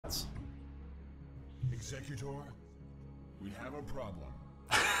Executor, we have a problem.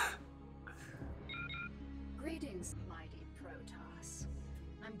 Greetings, mighty Protoss.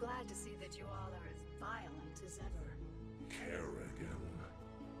 I'm glad to see that you all are as violent as ever. Kerrigan,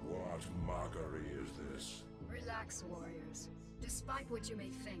 what mockery is this? Relax, warriors. Despite what you may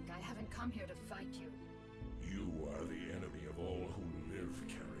think, I haven't come here to fight you. You are the enemy of all who live,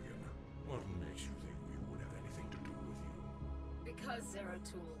 Kerrigan. What makes you think we would have anything to do with you? Because,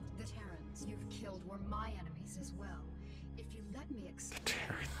 Zeratul, the Terrans you've killed were my enemies as well. If you let me explain,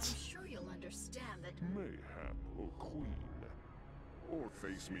 I'm sure you'll understand that... Mayhap, O Queen. Or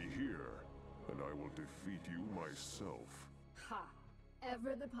face me here, and I will defeat you myself. Ha!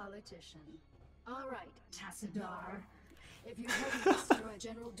 Ever the politician. All right, Tassadar. If you help me destroy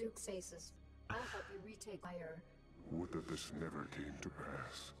General Duke's faces, I'll help you retake Fire. Would that this never came to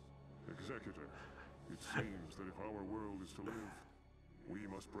pass. Executor, it seems that if our world is to live, we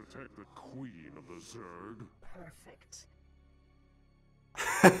must protect the Queen of the Zerg. Perfect.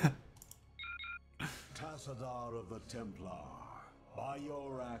 Tassadar of the Templar, by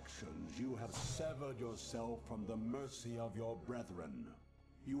your actions you have severed yourself from the mercy of your brethren.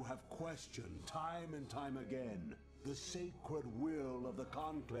 You have questioned time and time again the sacred will of the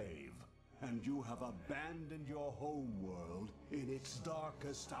Conclave, and you have abandoned your home world in its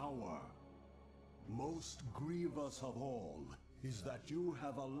darkest hour. Most grievous of all is that you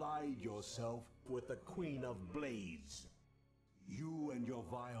have allied yourself with the Queen of Blades. You and your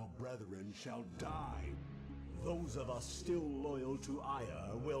vile brethren shall die. Those of us still loyal to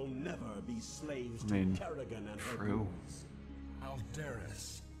Aya will never be slaves to Kerrigan and her rules.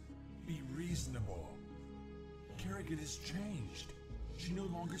 Aldaris, be reasonable. Kerrigan has changed. She no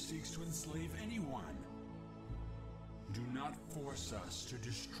longer seeks to enslave anyone. Do not force us to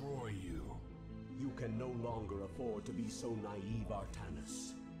destroy you. You can no longer afford to be so naive,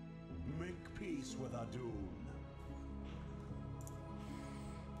 Artanis. Make peace with Adun.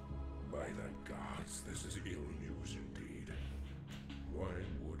 By the gods, this is ill news indeed. Why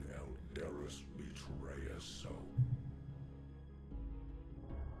would Aldaris betray us so?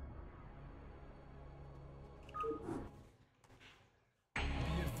 Be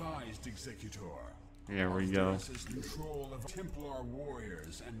advised, Executor. Here we go. Aldaris' control of Templar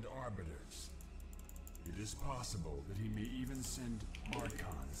warriors and arbiters. It is possible that he may even send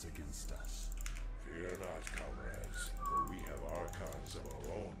Archons against us. Fear not, comrades, for we have Archons of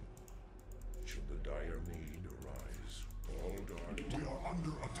our own. Should the dire need arise, all dark... We are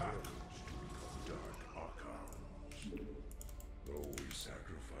under attack! Dark Archons. Though we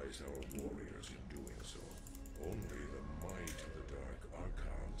sacrifice our warriors in doing so, only the might of the Dark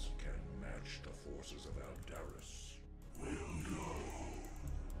Archons can match the forces of Aldaris. We'll go.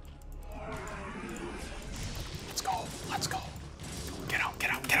 Let's go. Let's go. Get out.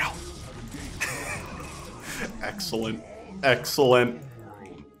 Get out. Get out. Excellent. Excellent.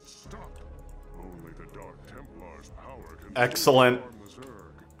 Only the Dark Templar's power can Excellent. harm the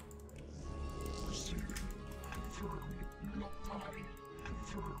Zerg. Receiving. Confirmed. Loctari.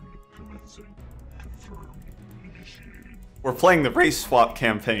 Confirmed. Commencing. Confirmed. Initiating. We're playing the race swap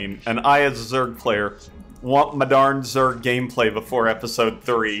campaign, and I, as a Zerg player, want my darn Zerg gameplay before episode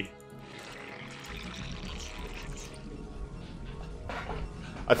 3.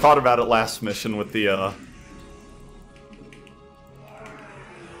 I thought about it last mission with the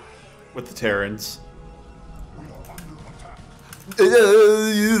Terrans.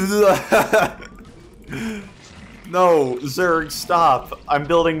 No, Zerg, stop. I'm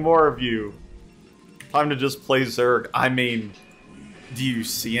building more of you. Time to just play Zerg. I mean, do you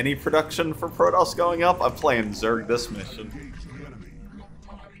see any production for Protoss going up? I'm playing Zerg this mission.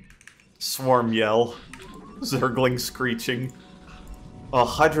 Swarm yell. Zergling screeching. Oh,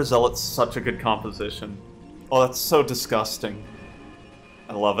 Hydra Zealot's such a good composition. Oh, that's so disgusting.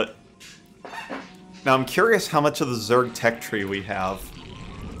 I love it. Now, I'm curious how much of the Zerg tech tree we have.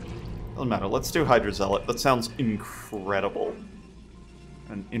 Doesn't matter, let's do Hydra Zealot. That sounds incredible.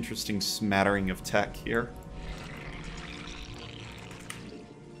 An interesting smattering of tech here.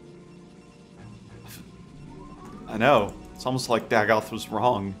 I know, it's almost like Dagoth was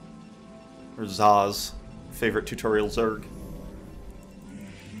wrong. Or Zaz, favorite tutorial Zerg.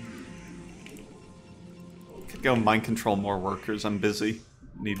 Could go mind control more workers, I'm busy.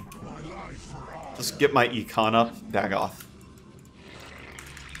 Need... Just get my econ up, Dagoth.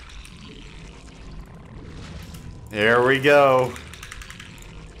 There we go.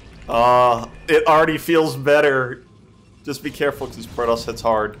 It already feels better. Just be careful because Protoss hits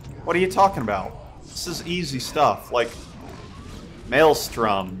hard. What are you talking about? This is easy stuff, like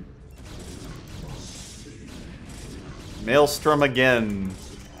Maelstrom. Maelstrom again.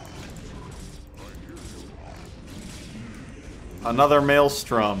 Another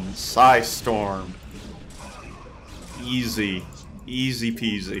Maelstrom. Psystorm. Easy. Easy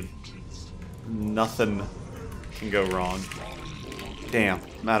peasy. Nothing can go wrong. Damn,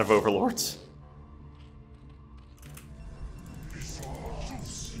 I'm out of Overlords.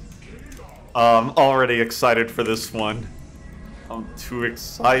 I'm already excited for this one. I'm too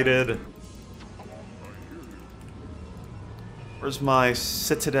excited. Where's my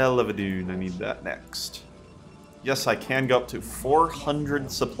Citadel of Adune? I need that next. Yes, I can go up to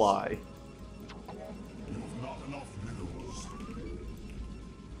 400 supply.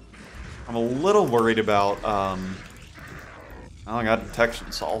 I'm a little worried about, oh, I got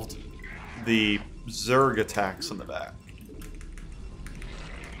detection solved. The Zerg attacks in the back.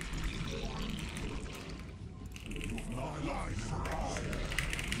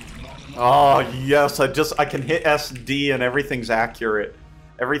 Oh, yes, I can hit SD and everything's accurate.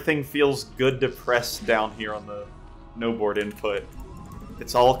 Everything feels good to press down here on the no board input.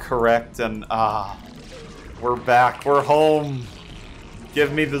 It's all correct and, we're back, we're home.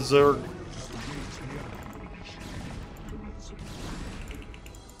 Give me the Zerg.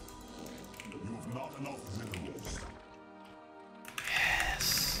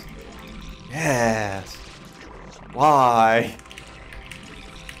 Yes. Yes. Why?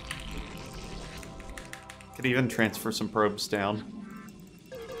 Could even transfer some probes down.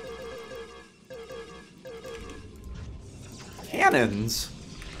 Cannons?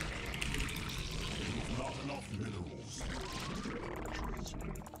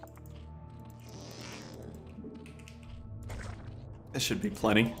 This should be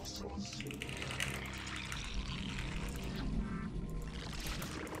plenty.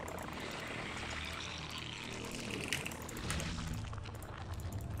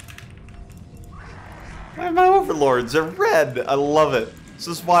 My Overlords are red! I love it. This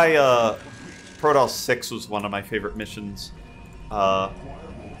is why Protoss 6 was one of my favorite missions. The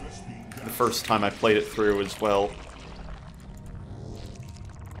first time I played it through as well.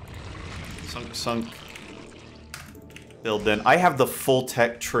 Sunk. Build in. I have the full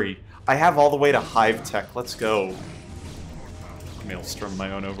tech tree. I have all the way to Hive Tech. Let's go. Maelstrom,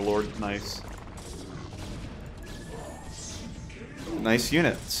 my own Overlord. Nice. Nice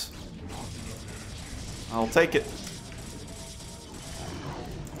units. I'll take it.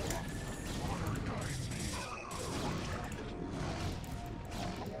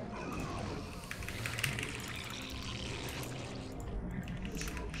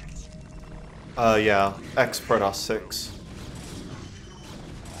 Yeah, Protoss 6.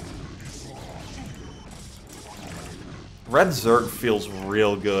 Red Zerg feels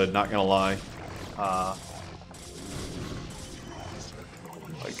real good, not gonna lie.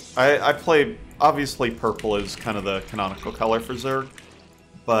 I play, obviously purple is kind of the canonical color for Zerg,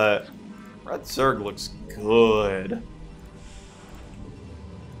 but Red Zerg looks good.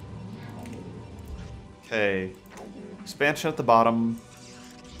 Okay, expansion at the bottom.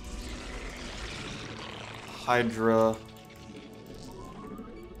 Hydra.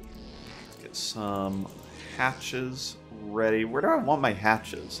 Let's get some hatches ready. Where do I want my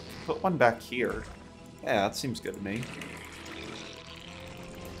hatches? Put one back here. Yeah, that seems good to me.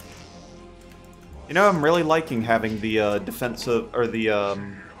 You know, I'm really liking having the defensive, or the,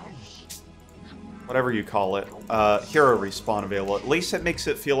 whatever you call it, hero respawn available. At least it makes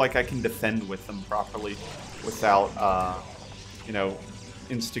it feel like I can defend with them properly without, you know,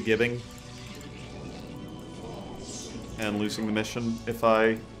 insta-gibbing and losing the mission if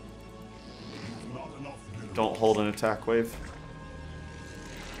I don't hold an attack wave.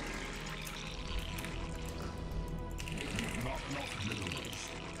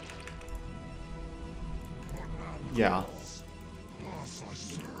 Yeah.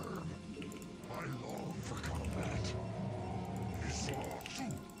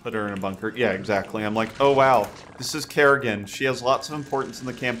 Put her in a bunker. Yeah, exactly. I'm like, oh wow, this is Kerrigan. She has lots of importance in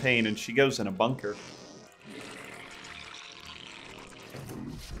the campaign, and she goes in a bunker.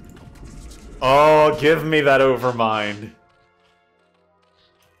 Oh, give me that Overmind.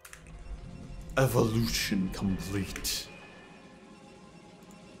 Evolution complete.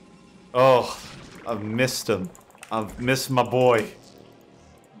 Oh, I've missed him. I've missed my boy.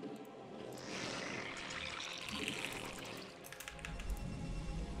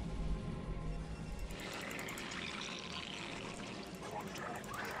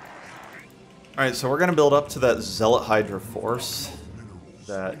 Alright, so we're going to build up to that Zealot Hydra force.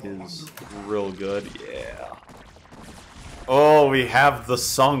 That is real good, yeah. Oh, we have the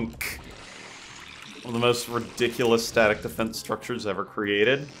Sunk. One of the most ridiculous static defense structures ever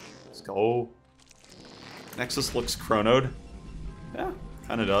created. Let's go. Nexus looks chronoed. Yeah,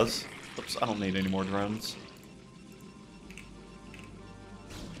 kinda does. Oops, I don't need any more drones.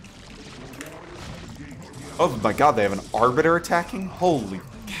 Oh my god, they have an Arbiter attacking? Holy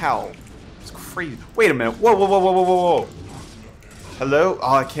cow. It's crazy. Wait a minute. Whoa, whoa, whoa, whoa, whoa, whoa, whoa. Hello?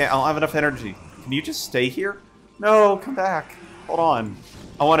 Oh, I can't. I don't have enough energy. Can you just stay here? No, come back. Hold on.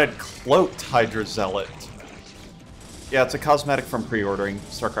 I wanted Cloaked Hydra Zealot. Yeah, it's a cosmetic from pre-ordering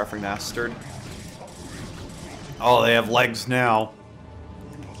StarCraft Remastered. Oh, they have legs now.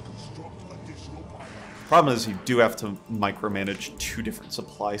 Problem is, you do have to micromanage 2 different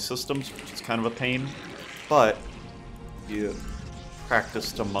supply systems, which is kind of a pain. But you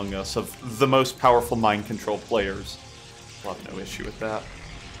practiced among us of the most powerful mind control players. I'll have no issue with that.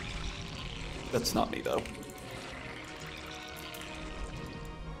 That's not me, though.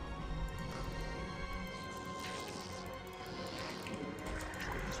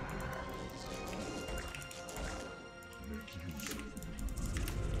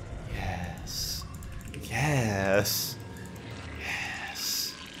 Yes. Yes.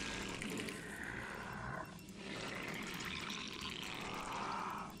 Yes.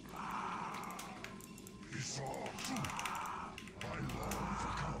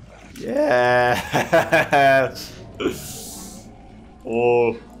 Yes!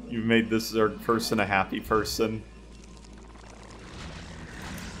 Oh, you made this Zerg person a happy person.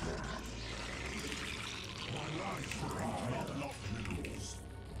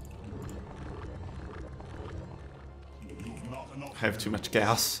 I have too much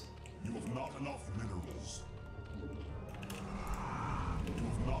gas.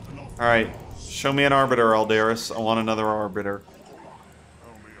 Alright, show me an Arbiter, Aldaris. I want another Arbiter.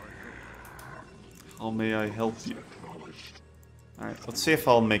 How may I help you? Alright, let's see if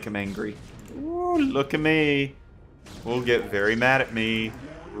I'll make him angry. Ooh, look at me. We'll get very mad at me.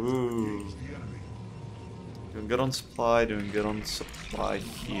 Ooh. Doing good on supply, doing good on supply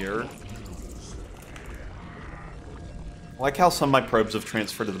here. I like how some of my probes have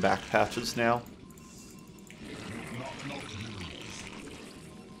transferred to the back patches now.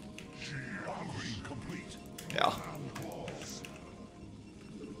 Yeah.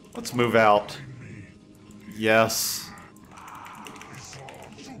 Let's move out. Yes.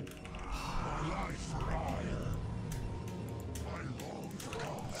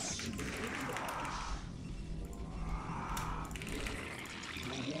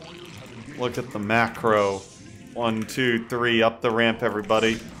 Look at the macro. 1, 2, 3, up the ramp,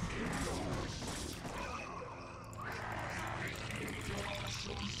 everybody.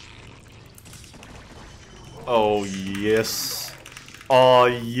 Oh, yes. Oh,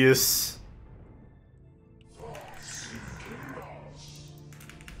 yes. I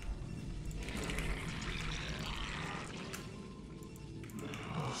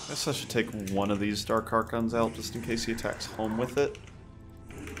guess I should take one of these Dark Archons out just in case he attacks home with it.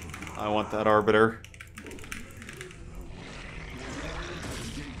 I want that Arbiter.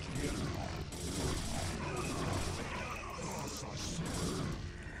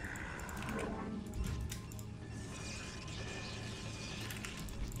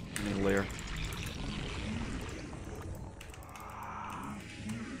 Layer.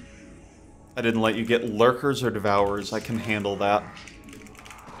 I didn't let you get Lurkers or Devourers. I can handle that.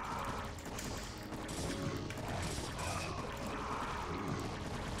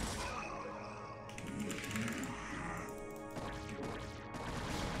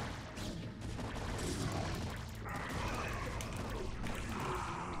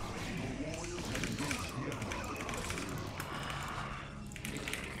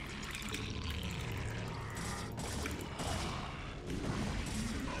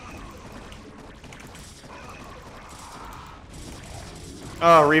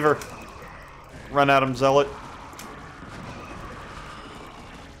 Oh, Reaver. Run at him, Zealot.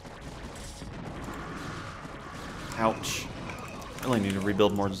 Ouch. I really need to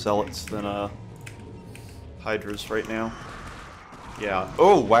rebuild more Zealots than Hydras right now. Yeah.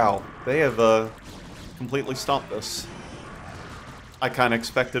 Oh, wow. They have completely stomped this. I kind of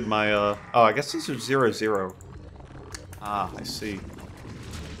expected my... Oh, I guess these are 0-0. Ah, I see.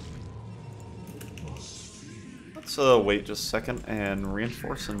 Let's wait just a second and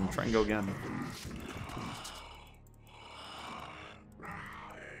reinforce and try and go again.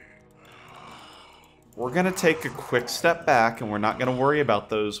 We're going to take a quick step back and we're not going to worry about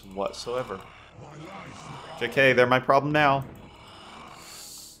those whatsoever. JK, they're my problem now.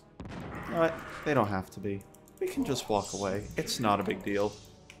 Alright, they don't have to be. We can just walk away. It's not a big deal.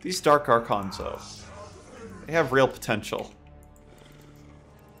 These Dark Archons, though, they have real potential.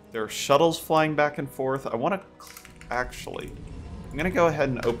 There are shuttles flying back and forth. I want to... Actually, I'm going to go ahead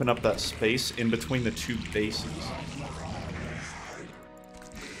and open up that space in between the 2 bases.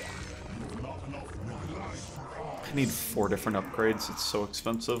 I need 4 different upgrades. It's so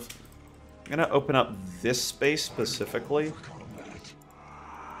expensive. gonna open up this space specifically.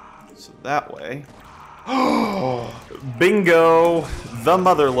 So that way. Bingo! The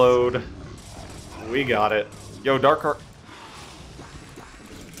mother load. We got it. Yo, Dark Arc.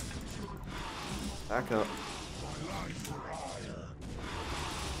 Back up.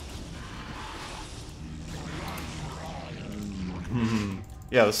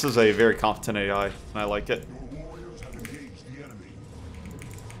 Yeah, this is a very competent AI, and I like it.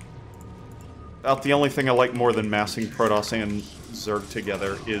 About the only thing I like more than massing Protoss and Zerg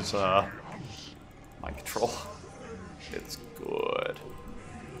together is mind control. It's good.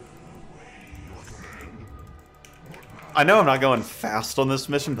 I know I'm not going fast on this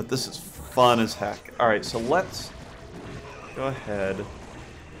mission, but this is fun as heck. Alright, so let's go ahead.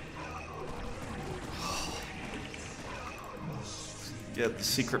 Get the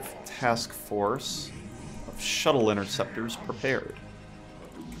secret task force of shuttle interceptors prepared.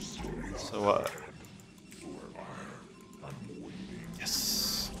 So,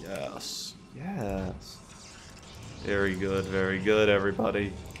 yes, yes, yes. Very good,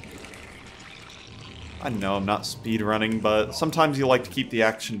 everybody. I know I'm not speedrunning, but sometimes you like to keep the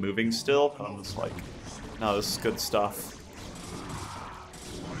action moving still. I'm just like, no, this is good stuff.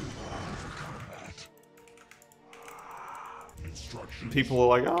 And people are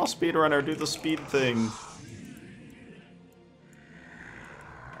like, oh, speedrunner, do the speed thing.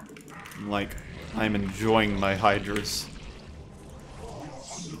 I'm like, I'm enjoying my Hydras.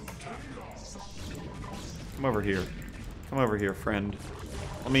 Come over here. Come over here, friend.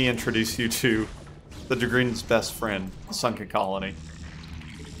 Let me introduce you to the Dragoon's best friend, the Sunken Colony.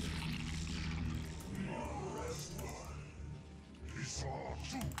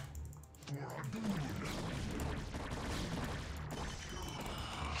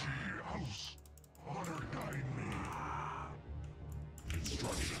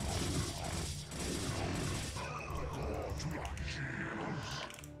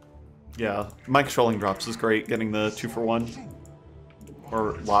 Yeah, my controlling drops is great, getting the 2-for-1.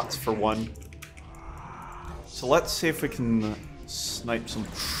 Or lots for 1. So let's see if we can snipe some...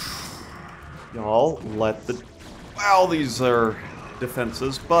 Y'all, let the... Wow, these are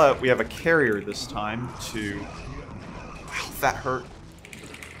defenses, but we have a carrier this time to... Wow, that hurt.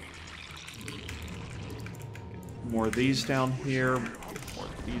 More of these down here. More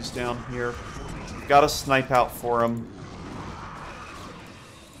of these down here. We've got to snipe out for them.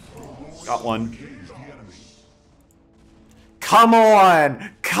 Got one. Come on!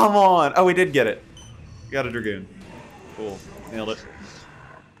 Come on! Oh, we did get it. We got a Dragoon. Cool. Nailed it.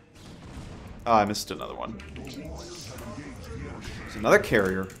 Oh, I missed another one. There's another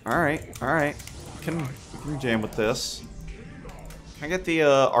carrier. Alright, alright. We can jam with this. Can I get the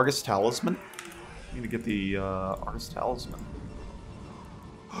Argus Talisman? I need to get the Argus Talisman.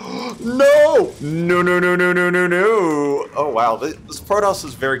 No! No, no, no, no, no, no, no! Oh, wow. This Protoss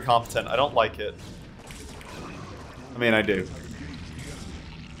is very competent. I don't like it. I mean, I do.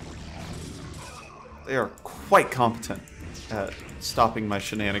 They are quite competent at stopping my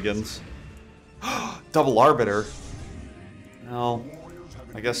shenanigans. Double Arbiter. No.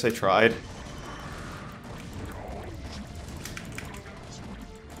 I guess I tried.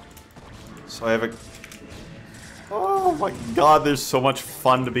 So I have a... Oh my god, there's so much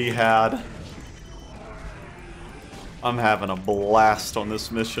fun to be had. I'm having a blast on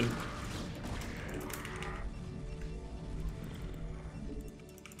this mission.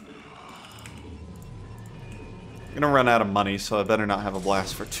 I'm gonna run out of money, so I better not have a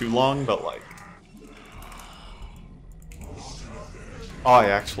blast for too long, but like... Oh, I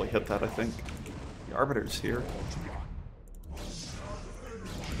actually hit that, I think. The Arbiter's here.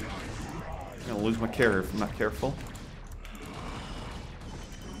 I'm gonna lose my carrier if I'm not careful.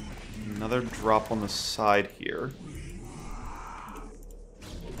 Another drop on the side here.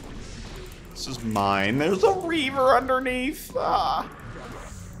 This is mine. There's a Reaver underneath! Ah.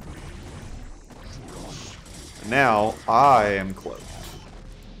 And now, I am close.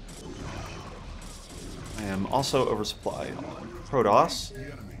 I am also oversupplied on Protoss.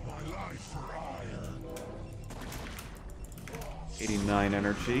 89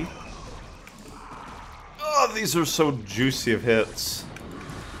 energy. Oh, these are so juicy of hits.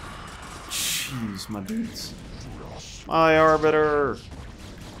 Jeez, my dudes. My Arbiter!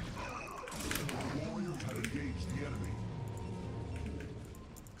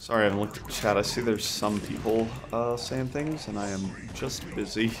 Sorry, I haven't looked at the chat. I see there's some people saying things, and I am just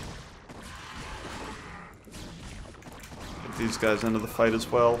busy. Get these guys into the fight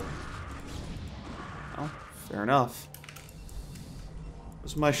as well. Oh, fair enough.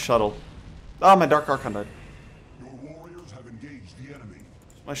 Where's my shuttle? Ah, my Dark Archon died. Your warriors have engaged the enemy.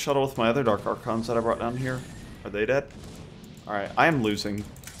 My shuttle with my other Dark Archons that I brought down here. Are they dead? Alright, I am losing.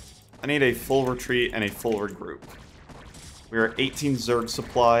 I need a full retreat and a full regroup. We are 18 Zerg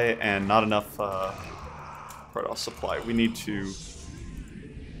supply and not enough Protoss supply. We need to...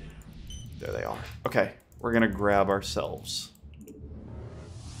 There they are. Okay, we're gonna grab ourselves.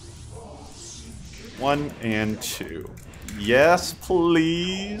 1 and 2. Yes,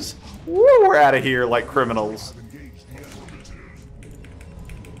 please. Woo, we're out of here like criminals.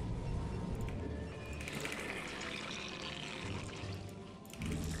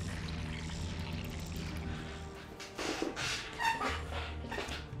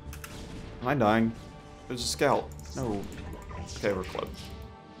 Am I dying? There's a scout. No. Okay, we're close.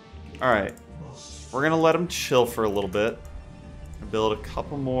 Alright. We're gonna let him chill for a little bit. And build a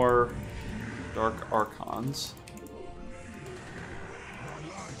couple more Dark Archons.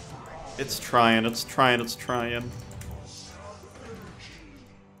 It's trying, it's trying, it's trying.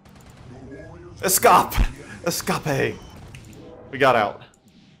 Escape! Escape! We got out.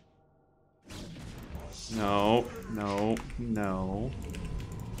 No, no, no.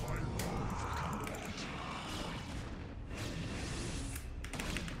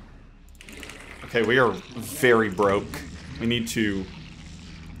 Okay, we are very broke. We need to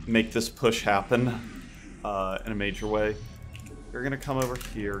make this push happen in a major way. We're gonna come over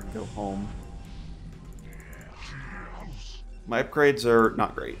here and go home. My upgrades are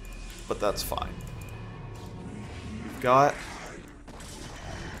not great, but that's fine. We've got...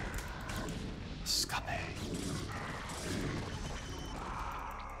 Escape.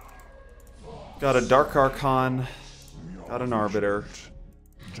 Got a Dark Archon. Got an Arbiter.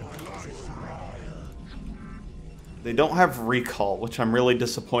 They don't have recall, which I'm really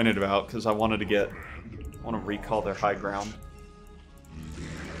disappointed about because I wanted to get... I want to recall their high ground.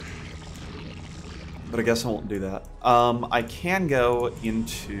 But I guess I won't do that. I can go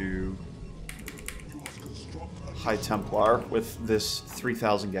into High Templar with this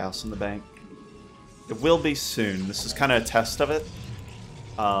 3,000 gas in the bank. It will be soon. This is kind of a test of it.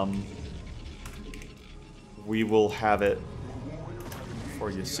 We will have it for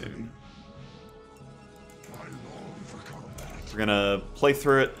you soon. We're gonna play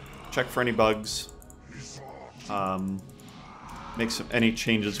through it, check for any bugs, make any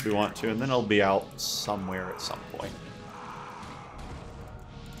changes we want to, and then it'll be out somewhere at some point.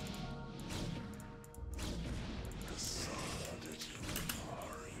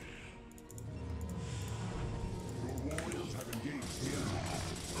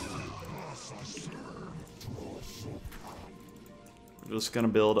 We're just gonna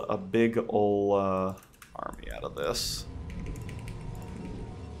build a big ol' army out of this.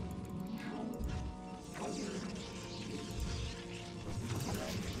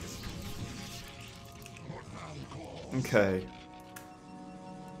 Okay.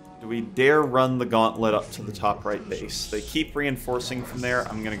 Do we dare run the gauntlet up to the top right base? They keep reinforcing from there.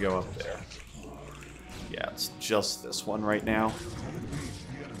 I'm gonna go up there. Yeah, it's just this one right now.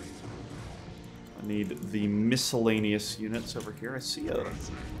 I need the miscellaneous units over here. I see an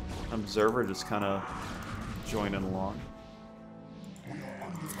observer just kind of joining along.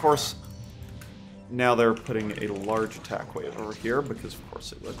 Of course, now they're putting a large attack wave over here because of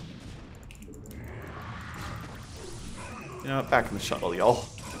course it would. You know, back in the shuttle, y'all.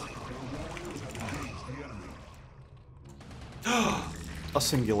 A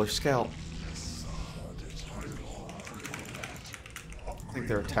singular scout. I think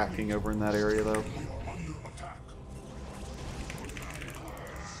they're attacking over in that area, though.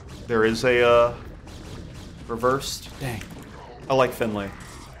 There is a, reversed. Dang. I like Finlay.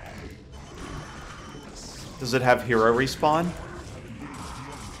 Does it have hero respawn?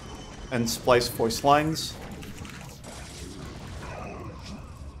 And splice voice lines?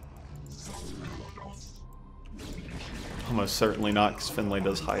 Almost certainly not, because Finlay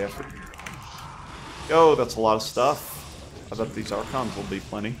does high effort. Yo, that's a lot of stuff. I bet these Archons will be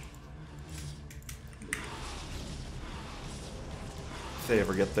plenty. If they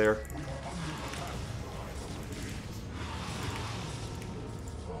ever get there.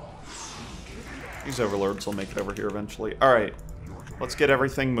 These Overlords will make it over here eventually. Alright, let's get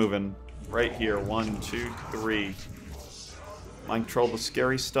everything moving. Right here. 1, 2, 3. Mind control the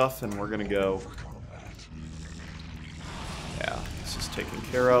scary stuff, and we're gonna go. Yeah, this is taken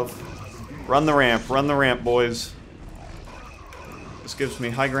care of. Run the ramp, boys. This gives me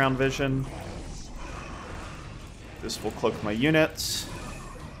high ground vision. This will cloak my units.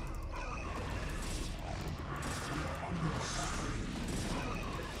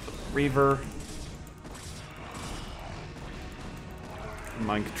 Reaver.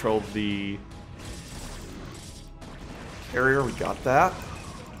 Mind control the carrier, we got that.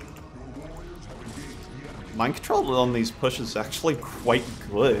 Mind control on these pushes is actually quite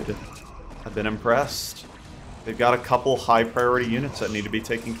good. I've been impressed. They've got a couple high priority units that need to be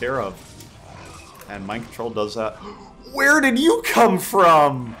taken care of. And mind control does that. Where did you come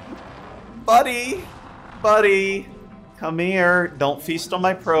from? Buddy! Buddy! Come here. Don't feast on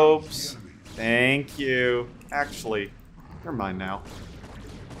my probes. Thank you. Actually, you're mine now.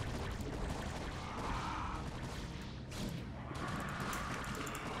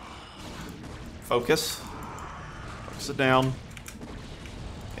 Focus. Focus it down.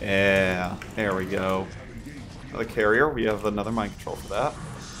 Yeah, there we go. The carrier, we have another mind control for that.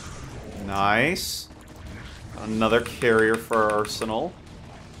 Nice. Another carrier for our arsenal.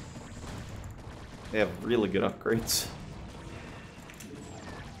 They have really good upgrades.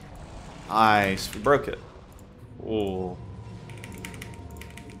 Nice, we broke it. Ooh.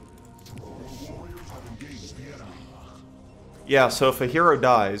 Yeah, so if a hero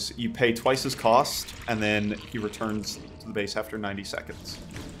dies, you pay twice his cost, and then he returns to the base after 90 seconds.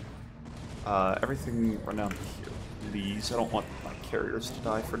 Everything run down here. Please, I don't want my carriers to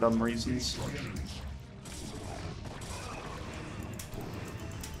die for dumb reasons.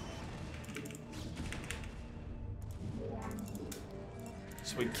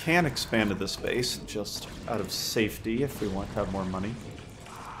 So we can expand to this base, just out of safety if we want to have more money.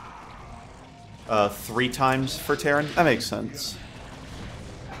 3 times for Terran? That makes sense.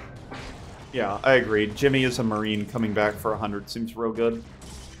 Yeah, I agree. Jimmy is a Marine coming back for 100 seems real good.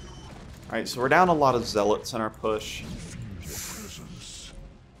 Alright, so we're down a lot of Zealots in our push. So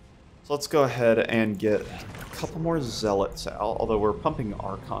let's go ahead and get a couple more Zealots out, although we're pumping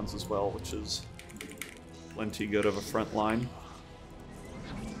Archons as well, which is plenty good of a front line.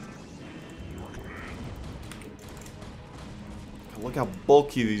 Look how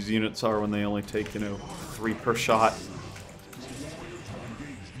bulky these units are when they only take, 3 per shot.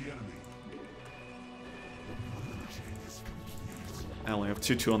 I only have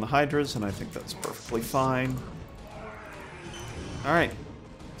 2-2 on the Hydras, and I think that's perfectly fine. Alright,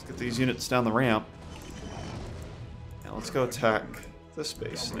 let's get these units down the ramp. Now let's go attack this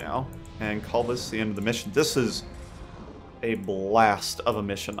base now, and call this the end of the mission. This is a blast of a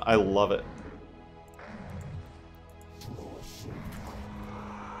mission. I love it.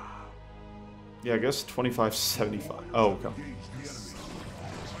 Yeah, I guess 25-75. Oh, okay.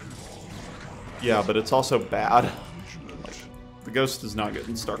 Yeah, but it's also bad. Like, the Ghost is not good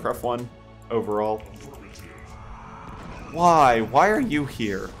in StarCraft 1 overall. Why? Why are you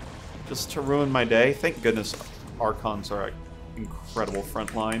here? Just to ruin my day? Thank goodness Archons are an incredible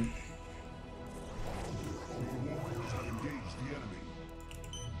front line.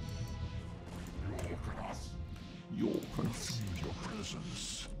 Your presence.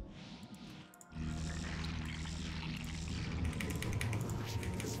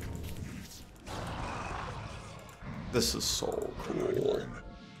 This is so cool.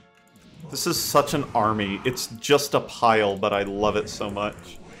 This is such an army. It's just a pile, but I love it so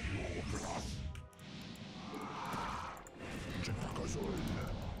much.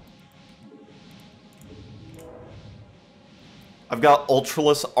 I've got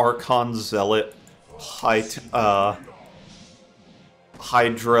Ultraless Archon Zealot, Hydra,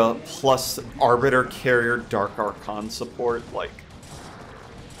 plus Arbiter Carrier Dark Archon support. Like,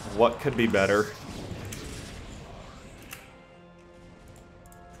 what could be better?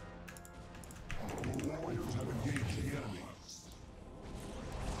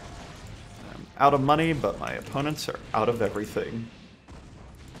 Out of money, but my opponents are out of everything.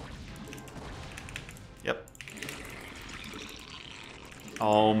 Yep.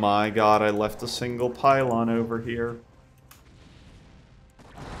 Oh my god, I left a single pylon over here.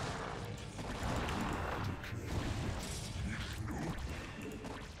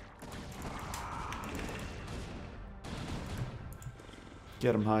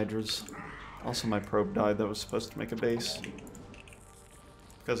 Get him, Hydras. Also, my probe died that was supposed to make a base.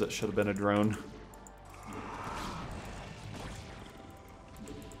 Because it should have been a drone.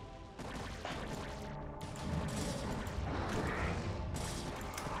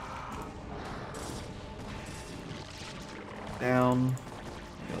 Down.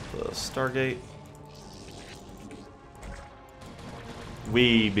 Got the Stargate.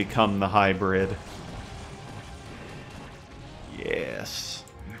 We become the hybrid. Yes.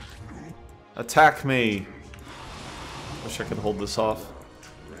 Attack me! Wish I could hold this off.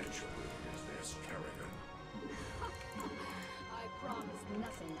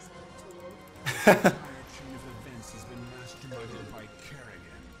 Our chain of events has been masterminded by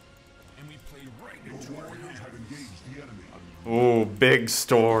Kerrigan, and we played right into our hands. Ooh, big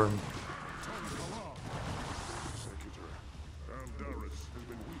storm. Executor, Aldaris has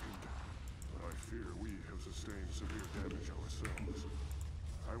been weakened, but I fear we have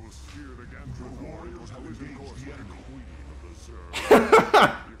warriors have engaged the enemy. Queen of the Zerg. If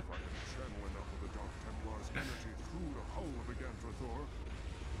I can channel enough of the Dark Templar's energy through the hull of the Gantrathor,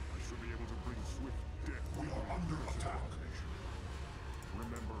 I should be able to bring swift death. We are under attack.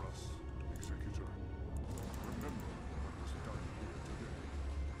 Remember us, Executor. Remember what was done here today.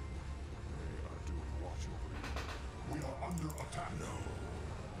 They are doing watch over you. We are under attack. No.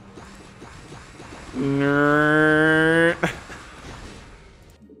 Nerd.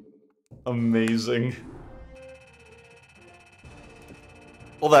 Amazing.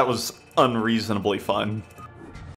 Well, that was unreasonably fun.